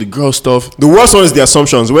attitude. Obviously, the girl stuff. The worst one is the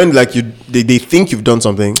assumptions. When like they think you've done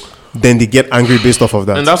something. Then they get angry based off of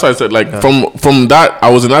that. And that's why I said, from that, I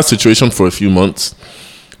was in that situation for a few months.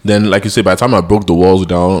 Then, like you say, by the time I broke the walls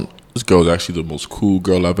down, this girl is actually the most cool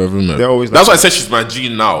girl I've ever met. That's why I said she's my G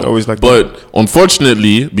now. Always like but that.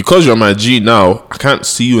 Unfortunately, because you're my G now, I can't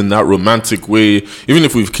see you in that romantic way. Even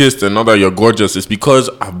if we've kissed and now that you're gorgeous, it's because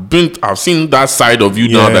I've seen that side of you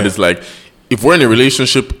now that it's like, if we're in a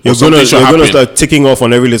relationship, you're gonna start ticking off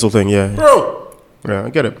on every little thing, bro. Yeah,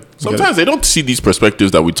 I get it. Sometimes they don't see these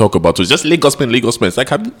perspectives that we talk about. So it's just Lagos men. It's like,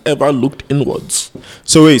 have you ever looked inwards?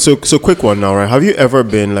 So wait, so quick one now, right? Have you ever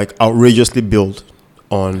been like outrageously billed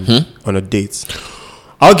on a date?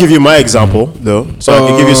 I'll give you my example though, so I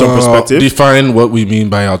can give you some perspective. Define what we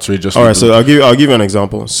mean by outrageous. All right, so I'll give you an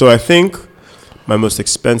example. So I think my most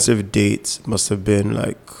expensive date must have been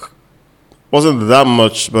like, wasn't that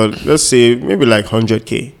much, but let's say maybe like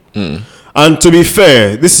 100K. And to be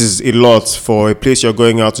fair, this is a lot for a place you're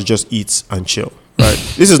going out to just eat and chill, right?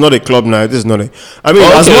 This is not a club night. This is not a... I mean,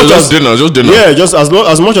 as much as... Just dinner. Yeah, just as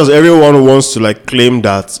much as everyone wants to like claim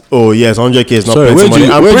that, oh yes, 100K is not plenty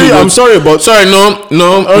money. I'm sorry, but... Sorry, no.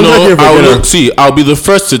 I'll be the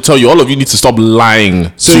first to tell you, all of you need to stop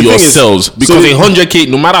lying to yourselves. Because 100K,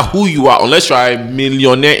 no matter who you are, unless you're a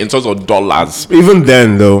millionaire in terms of dollars... Even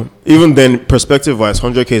then, though... even then, perspective-wise,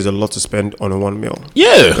 100K is a lot to spend on a one meal.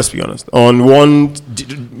 Yeah. Let's be honest. On one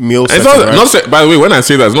meal setting, not say, by the way, when I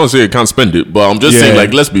say that, it's not saying you can't spend it, but I'm just saying,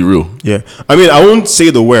 like, let's be real. Yeah. I mean, I won't say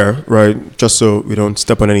the where, right? Just so we don't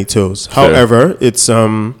step on any toes. Fair. However, it's...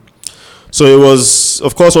 So it was,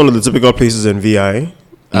 of course, one of the typical places in VI.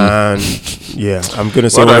 And yeah, I'm going to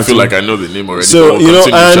say... Well, I feel like I know the name already. So,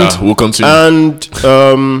 we'll continue. And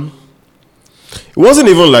it wasn't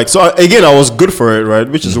even like... So, again, I was good for it, right?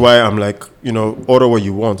 Which is why I'm like, order what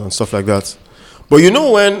you want and stuff like that. But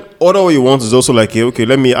when order what you want is also like, okay,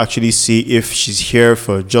 let me actually see if she's here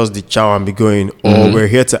for just the chow and be going, or we're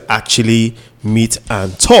here to actually meet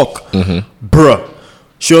and talk. Bruh.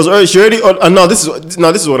 She already... And now this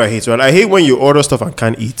is what I hate, right? I hate when you order stuff and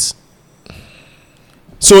can't eat.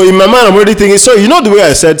 So in my mind, I'm already thinking, sorry, the way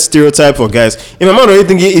I said stereotype for guys? In my mind, I'm already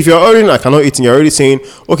thinking, if you're ordering, I cannot eat, and you're already saying,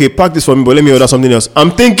 okay, pack this for me, but let me order something else.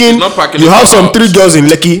 I'm thinking, you have some 3 girls in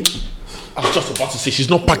Lekki. I was just about to say, she's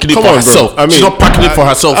not packing it for herself. I mean, she's not packing it for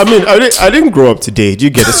herself. I mean, I didn't grow up today. Do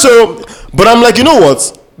you get it? So, but I'm like, you know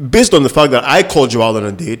what? Based on the fact that I called you out on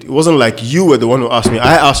a date, it wasn't like you were the one who asked me.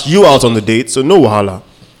 I asked you out on the date, so no wahala.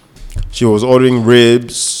 She was ordering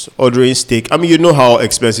ribs, ordering steak. I mean, you know how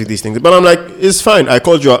expensive these things are. But I'm like, it's fine. I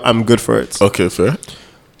called you out. I'm good for it. Okay, fair.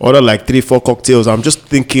 Order like 3-4 cocktails. I'm just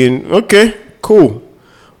thinking, okay, cool.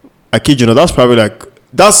 I kid you not. That's probably like...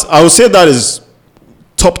 I would say that is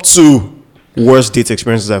top 2 worst date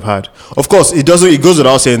experiences I've had. Of course, it goes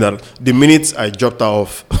without saying that the minute I dropped out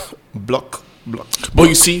of block. But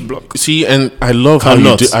you see, and I love how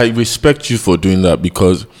you do. I respect you for doing that,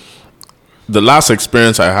 because the last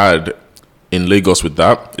experience I had in Lagos with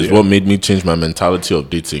that is what made me change my mentality of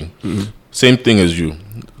dating. Same thing as you.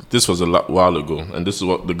 This was a while ago, and this is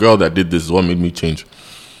what the girl that did this is what made me change.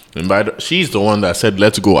 She's the one that said,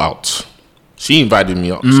 let's go out. She invited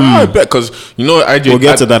me out. So I bet, because we'll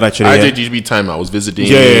get to that actually. IJGB time I was visiting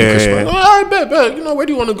Christmas. Oh, I bet. Where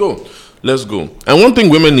do you want to go? Let's go. And one thing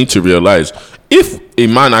women need to realize, if a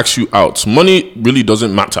man asks you out, money really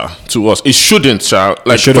doesn't matter to us. It shouldn't, child.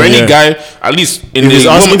 Like, for any guy, at least in a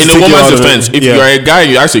woman's defense, if you're a guy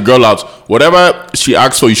and you ask a girl out, whatever she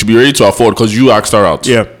asks for, you should be ready to afford, because you asked her out.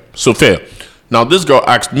 Yeah. So fair. Now, this girl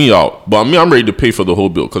asked me out, but I'm ready to pay for the whole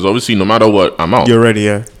bill, because obviously, no matter what, I'm out. You're ready,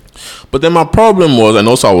 yeah. But then my problem was, and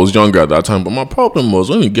also I was younger at that time, but my problem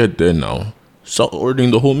was, when you get there now, start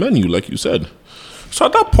ordering the whole menu, like you said. So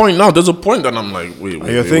at that point now, there's a point that I'm like, wait,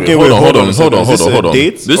 hold on.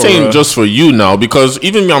 This ain't just for you now, because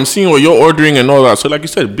even me, I'm seeing what you're ordering and all that. So like you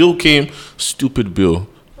said, bill came, stupid bill.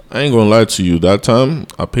 I ain't gonna lie to you. That time,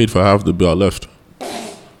 I paid for half the bill. I left.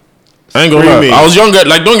 I ain't gonna lie. I was younger.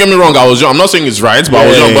 Like, don't get me wrong. I was young. I'm not saying it's right, but I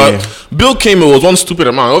was young. But bill came, it was one stupid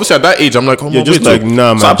amount. Obviously, at that age, I'm like, you're just like,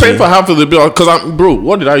 nah, man. So I paid for half of the bill, because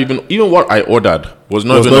what did I even what I ordered was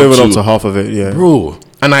not even up to half of it, yeah. Bro,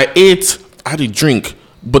 and I had a drink.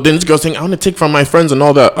 But then this girl saying, I want to take from my friends and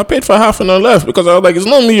all that. I paid for half and I left, because I was like, it's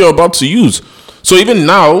not me you're about to use. So even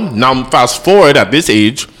now fast forward at this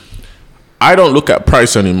age, I don't look at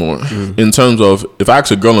price anymore. In terms of, if I ask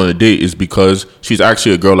a girl on a date, it's because she's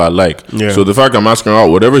actually a girl I like. Yeah. So the fact I'm asking her out,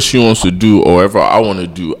 whatever she wants to do or whatever I want to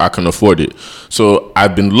do, I can afford it. So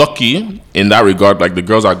I've been lucky in that regard. Like, the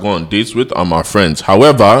girls I go on dates with are my friends.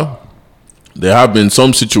 However, there have been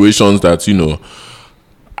some situations that,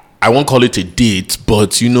 I won't call it a date,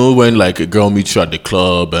 but when like a girl meets you at the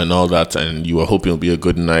club and all that, and you are hoping it'll be a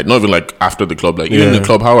good night. Not even like after the club, like you're in the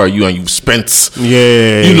club, how are you? And you've spent,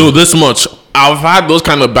 this much. I've had those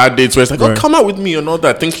kind of bad dates where it's like, oh, come out with me and all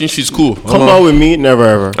that, thinking she's cool. Come out with me, never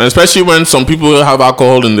ever. And especially when some people have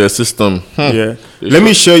alcohol in their system. Yeah. Let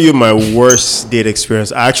me show you my worst date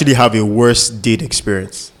experience. I actually have a worst date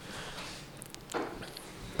experience.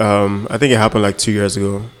 I think it happened like 2 years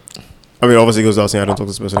ago. I mean, obviously, it goes without saying I don't talk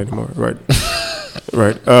to this person anymore, right?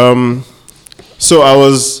 Right. So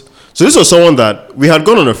this was someone that we had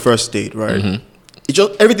gone on a first date, right? It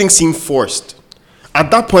just, everything seemed forced.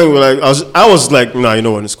 At that point, I was like, nah, you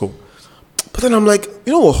know what, it's cool. But then I'm like,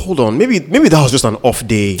 you know what, hold on, maybe that was just an off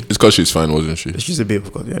day. It's because she's fine, wasn't she? She's a babe,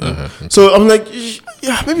 of course, yeah. Okay. So I'm like,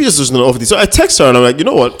 yeah, maybe this was an off day. So I text her and I'm like, you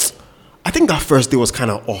know what, I think that first day was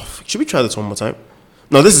kind of off. Should we try this one more time?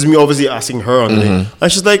 Now, this is me obviously asking her on the day.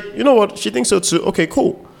 And she's like, you know what? She thinks so too. Okay,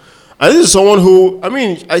 cool. And this is someone who,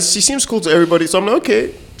 she seems cool to everybody. So I'm like,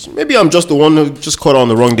 okay, so maybe I'm just the one who just caught her on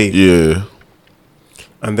the wrong day. Yeah.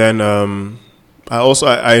 And then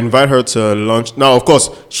I invite her to lunch. Now, of course,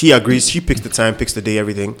 she agrees. She picks the time, picks the day,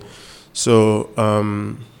 everything. So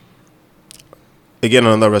again,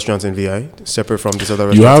 another restaurant in VI, separate from this other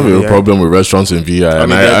restaurant. You have a problem with restaurants in VI,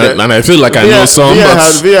 and I feel like I know some,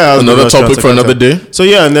 but another topic for another day. So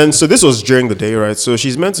so this was during the day, right? So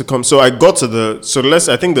she's meant to come. So I got to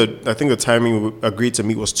I think the timing we agreed to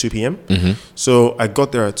meet was 2 p.m. Mm-hmm. So I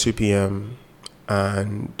got there at 2 p.m.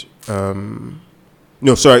 and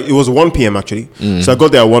no, sorry, it was 1 p.m. actually. Mm-hmm. So I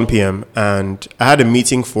got there at 1 p.m. and I had a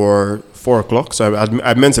meeting for 4 o'clock. So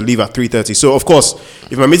I meant to leave at 3:30. So of course,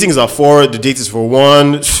 if my meeting is at 4, the date is for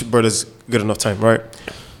 1, but it's good enough time, right?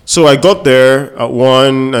 So I got there at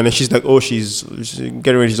 1, and then she's like, oh, she's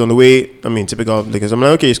getting ready, she's on the way. I mean, typical Lagos. I'm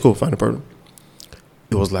like, okay, it's cool, fine, no problem.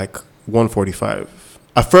 It was like 1:45.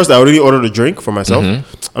 At first, I already ordered a drink for myself.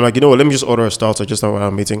 Mm-hmm. I'm like, you know what, let me just order a starter just now when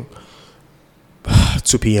I'm meeting.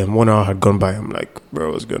 2 p.m., 1 hour had gone by. I'm like,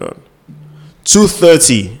 bro, what's going on?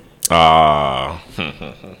 2:30.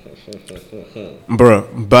 Bro,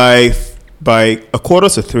 by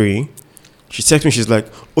 2:45, she texts me. She's like,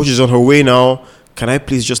 "Oh, she's on her way now. Can I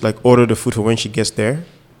please just like order the food for when she gets there?"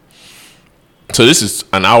 So this is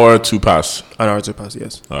an hour to pass. An hour to pass,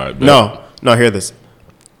 yes. All right. No, hear this.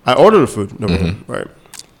 I order the food, no problem, right?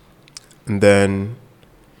 And then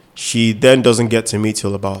she doesn't get to me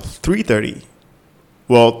till about 3:30.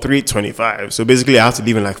 Well, 3:25. So basically, I have to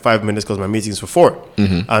leave in like 5 minutes because my meeting's for 4.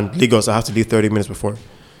 Mm-hmm. And Lagos, I have to leave 30 minutes before.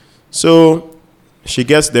 So she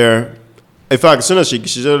gets there. In fact, as soon as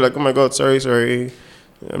she's like, oh my God, sorry.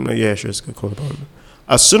 I'm like, yeah, sure, it's good, cool.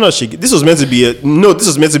 As soon as this was meant to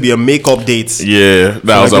be a makeup date. Yeah,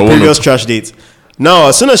 that was like a previous trash date. Now,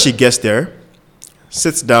 as soon as she gets there,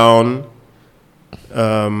 sits down,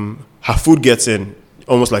 her food gets in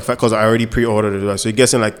almost like, because I already pre-ordered it. So it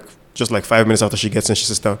gets in like, just like 5 minutes after she gets in, she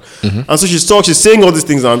sits down. Mm-hmm. And so she's saying all these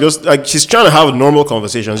things. And I'm just like, she's trying to have normal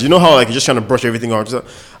conversations. You know how like you're just trying to brush everything out.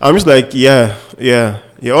 I'm just like, yeah.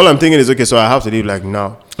 All I'm thinking is, okay, so I have to leave like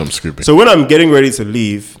now. I'm screaming. So when I'm getting ready to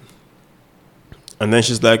leave, and then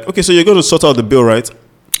she's like, okay, so you're going to sort out the bill, right?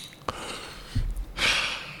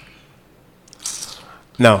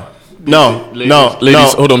 Now,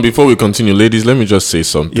 ladies, hold on. Before we continue, ladies, let me just say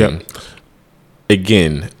something. Yeah.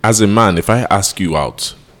 Again, as a man, if I ask you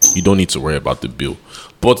out, you don't need to worry about the bill.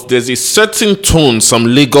 But there's a certain tone some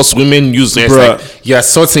Lagos women use. Like, you're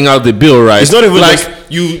sorting out the bill, right? It's not even like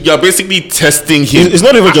you're basically testing him. It's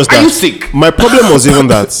not even just that. Are you sick? My problem was even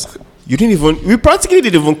that we practically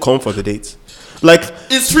didn't even come for the date. Like,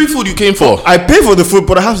 it's free food you came for. I pay for the food,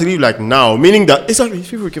 but I have to leave like now. Meaning that it's not free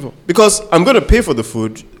food you came for, because I'm gonna pay for the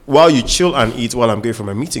food while you chill and eat while I'm going for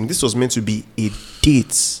my meeting. This was meant to be a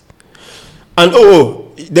date. And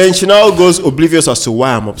then she now goes oblivious as to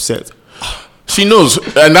why I'm upset. She knows,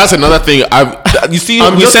 and that's another thing. We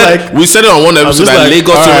said it on one episode that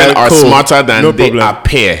Lagos women are smarter than they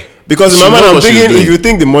appear. Because in my mind, I'm thinking, if you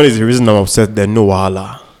think the money is the reason I'm upset, then no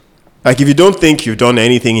wahala. Like, if you don't think you've done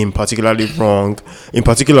anything in particular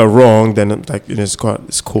wrong, then like it's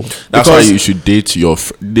cool. That's why you should date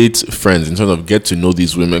friends in terms of get to know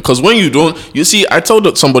these women. Because when you don't, you see, I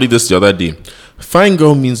told somebody this the other day. Fine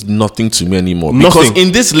girl means nothing to me anymore. Nothing. Because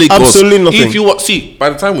in this Lagos, absolutely nothing. If you see, by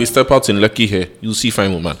the time we step out in Lucky here, you'll see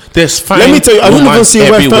fine woman. There's fine. Let me tell you, I don't even see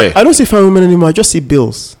everywhere. I don't see fine women anymore. I just see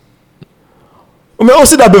bills. I mean,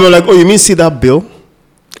 see that bill. I'm like, you mean see that bill?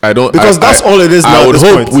 I don't, because that's all it is now. I would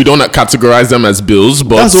hope we don't categorize them as bills,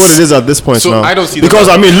 but that's what it is at this point. So now. I don't see because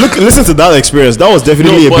I mean, listen to that experience. That was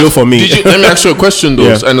definitely a bill for me. Let me ask you a question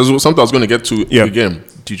though, and there's something I was going to get to again.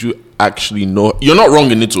 Did you actually know? You're not wrong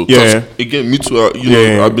in it too. Because again, me too.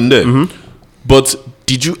 I've been there. Mm-hmm. But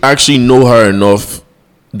did you actually know her enough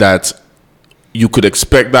that you could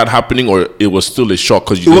expect that happening, or it was still a shock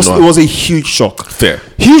because you didn't know her? It was a huge shock. Fair.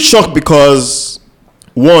 Huge shock because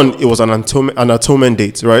one, it was an atonement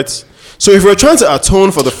date, right? So if we're trying to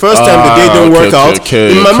atone for the first time the date didn't work out,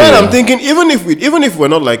 in my mind I'm thinking even if we're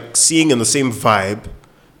not like seeing in the same vibe,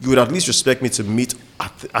 you would at least respect me to meet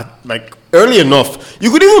at like early enough.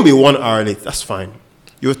 You could even be 1 hour late. That's fine.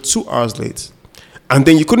 You were 2 hours late. And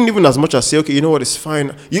then you couldn't even as much as say, okay, you know what, it's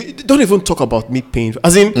fine. You don't even talk about me paying.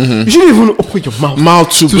 As in, you shouldn't even open your mouth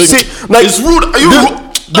to say, like, it's rude. Are you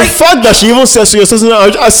rude? The fact that she even says to your sister,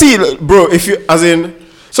 I see, bro, if there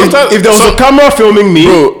was a camera filming me,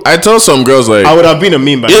 bro, I tell some girls like I would have been a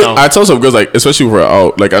meme by now. I tell some girls like, especially if we're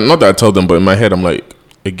out, like, not that I tell them, but in my head I'm like,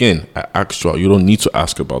 again, I asked you out. You don't need to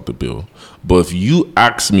ask about the bill. But if you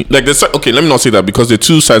ask me, like, okay, let me not say that because there are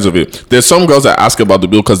two sides of it. There's some girls that ask about the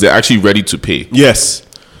bill because they're actually ready to pay. Yes.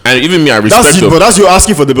 And even me, I respect but that's you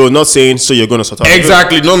asking for the bill, not saying so you're going to sort out.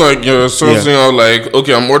 Exactly. No, you're sorting out like,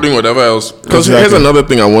 okay, I'm ordering whatever else. Because here's another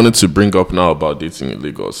thing I wanted to bring up now about dating in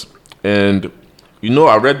Lagos. And,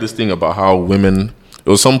 I read this thing about how women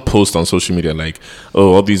There was some post on social media like,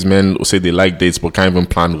 oh, all these men say they like dates but can't even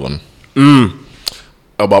plan one.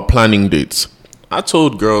 About planning dates. I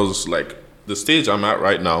told girls, like, the stage I'm at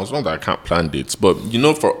right now, it's not that I can't plan dates, but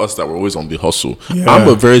for us that we're always on the hustle, I'm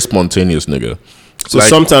a very spontaneous nigga. So like,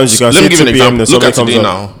 sometimes you can let me give you an example. Look at today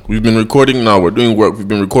now. We've been recording now. We're doing work. We've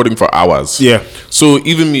been recording for hours. Yeah. So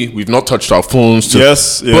even me, we've not touched our phones.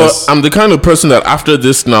 Yes. But I'm the kind of person that after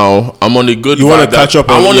this now, I'm on a good. You want to catch up?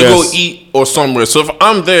 I want to go eat or somewhere. So if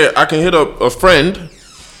I'm there, I can hit up a friend.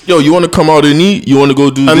 Yo, you want to come out and eat? You want to go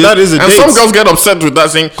do and this? That is a and date. Some girls get upset with that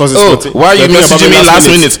saying, why are you messaging me last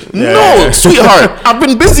minute? No, sweetheart, I've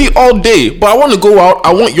been busy all day, but I want to go out.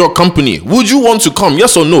 I want your company. Would you want to come?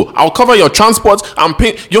 Yes or no? I'll cover your transport. I'm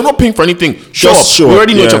paying. You're not paying for anything. Sure. We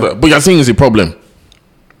already know each other. But you're saying it's a problem.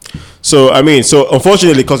 So,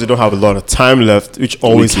 unfortunately, because we don't have a lot of time left, which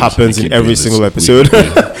always happens in every single episode.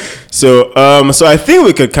 So I think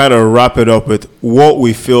we could kind of wrap it up with what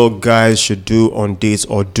we feel guys should do on dates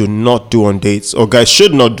or do not do on dates, or guys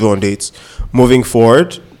should not do on dates moving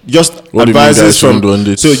forward. Just advices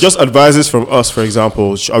from us, for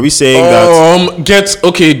example. Are we saying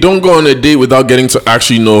that? Don't go on a date without getting to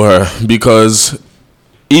actually know her, because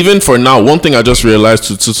even for now, one thing I just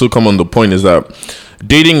realized to come on the point is that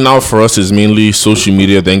dating now for us is mainly social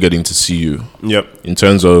media, then getting to see you. Yep. In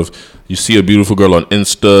terms of you see a beautiful girl on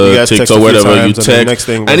Insta, TikTok, whatever, you text.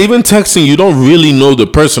 And even texting, you don't really know the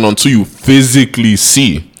person until you physically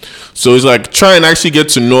see. So it's like, try and actually get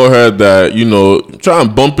to know her, that, try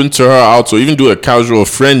and bump into her out, or even do a casual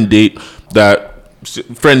friend dates.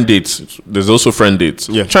 There's also friend dates.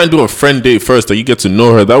 Yeah. Try and do a friend date first, that you get to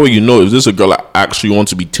know her. That way you know if this is a girl I actually want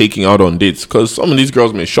to be taking out on dates. Because some of these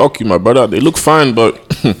girls may shock you, my brother. They look fine, but...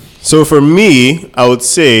 So for me, I would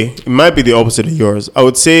say, it might be the opposite of yours. I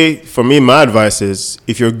would say, for me, my advice is,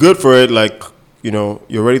 if you're good for it, like, you're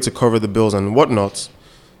ready to cover the bills and whatnot,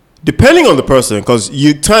 depending on the person, because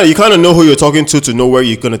you kind of know who you're talking to know where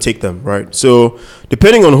you're going to take them, right? So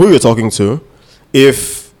depending on who you're talking to,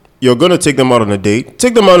 if you're going to take them out on a date,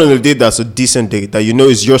 take them out on a date that's a decent date, that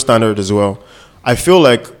is your standard as well. I feel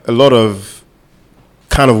like a lot of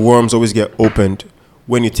kind of worms always get opened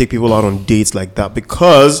when you take people out on dates like that,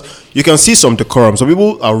 because you can see some decorum. Some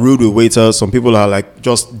people are rude with waiters. Some people are like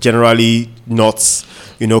just generally not,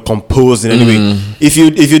 composed in any way. If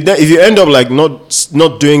you end up like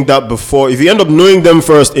not doing that before, if you end up knowing them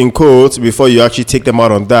first in quotes before you actually take them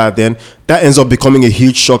out on that, then that ends up becoming a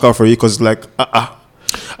huge shocker for you, because it's like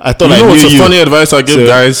I thought what's a funny advice I give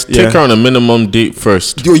guys? Take her on a minimum date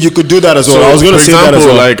first. You could do that as well. I was going to say that as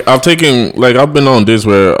well. Like I've been on days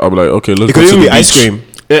where I'm like, okay, let's go to the beach. It could even be ice cream.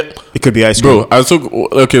 It could be ice cream.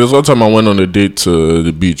 Bro, there's one time I went on a date to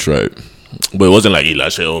the beach, right? But it wasn't like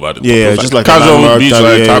Elisha over the just like casual beach,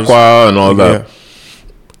 like Takwa and all that.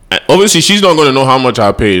 Obviously, she's not going to know how much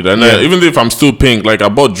I paid. And even if I'm still paying, like I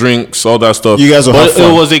bought drinks, all that stuff. You guys will have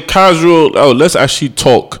fun. It was a casual, let's actually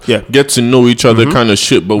talk, get to know each other kind of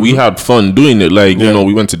shit. But we had fun doing it. Like,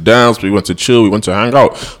 we went to dance, we went to chill, we went to hang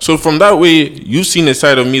out. So from that way, you've seen a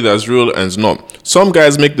side of me that's real and it's not. Some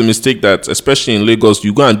guys make the mistake that, especially in Lagos,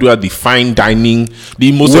 you go and do at the fine dining,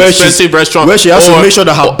 the most expensive restaurant. Where she has to make sure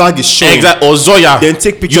that her bag is showing. Exactly. Or Zoya. Then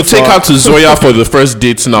take pictures. You take her to Zoya for the first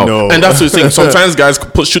dates now. No. And that's the thing. Sometimes guys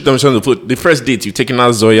shoot themselves in the foot. The first date, you've taken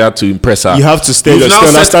out Zoya to impress her. You have to stay. You've now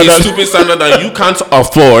set a stupid standard that you can't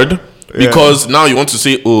afford because now you want to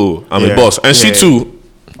say, oh, I'm a boss. And she too.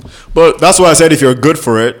 But that's why I said, if you're good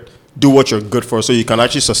for it, do what you're good for, so you can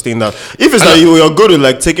actually sustain that. If it's like you're good at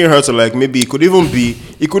like taking her to like, maybe it could even be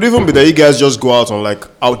that you guys just go out on like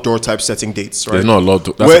outdoor type setting dates, right? There's not a lot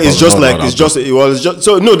where it's just like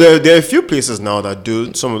so no, there are a few places now that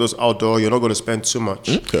do some of those outdoor. You're not going to spend too much,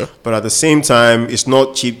 but at the same time, it's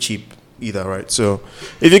not cheap either, right? So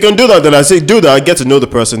if you can do that, then I say do that. Get to know the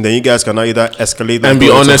person, then you guys can either escalate and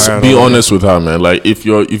be honest with her, man. Like if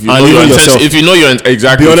you know your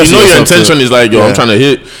intention is like, I'm trying to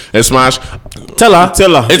hit and smash, tell her.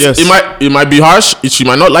 It might be harsh. She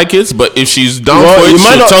might not like it, but if she's down for it,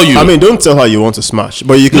 she'll tell you. I mean, don't tell her you want to smash,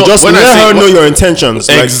 but you can just let her know your intentions.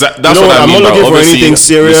 Exactly. That's what I mean. I'm not looking for anything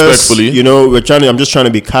serious. Respectfully, I'm just trying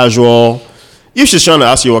to be casual. If she's trying to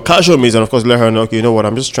ask you what casual means, and of course let her know, okay, you know what,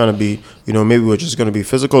 I'm just trying to be, maybe we're just going to be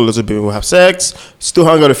physical a little bit, we'll have sex, still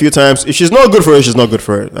hang out a few times. If she's not good for it, she's not good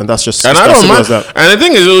for it. And that's just, and I don't mind. And the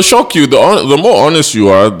thing is, it'll shock you. The more honest you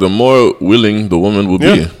are, the more willing the woman will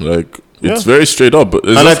be. Like, it's very straight up.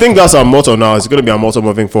 And I think that's our motto now. It's going to be our motto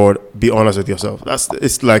moving forward. be honest with yourself.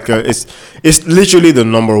 It's literally the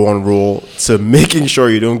number one rule to making sure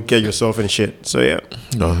you don't get yourself in shit. So yeah.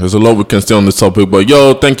 No, there's a lot we can stay on this topic, but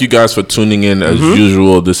thank you guys for tuning in as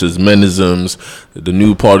usual. This is Menisms, the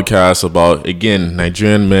new podcast about, again,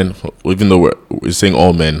 Nigerian men. Even though we're saying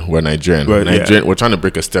all men, we're Nigerian. We're trying to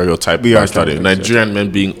break a stereotype. Nigerian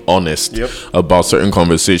men being honest about certain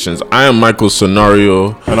conversations. I am Michael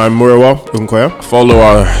Sonariwo, and I'm Olumurewa. Follow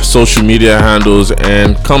our social media handles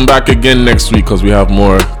and come back again next week because we have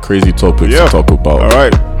more crazy topics to talk about. All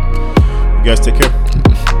right, you guys take care.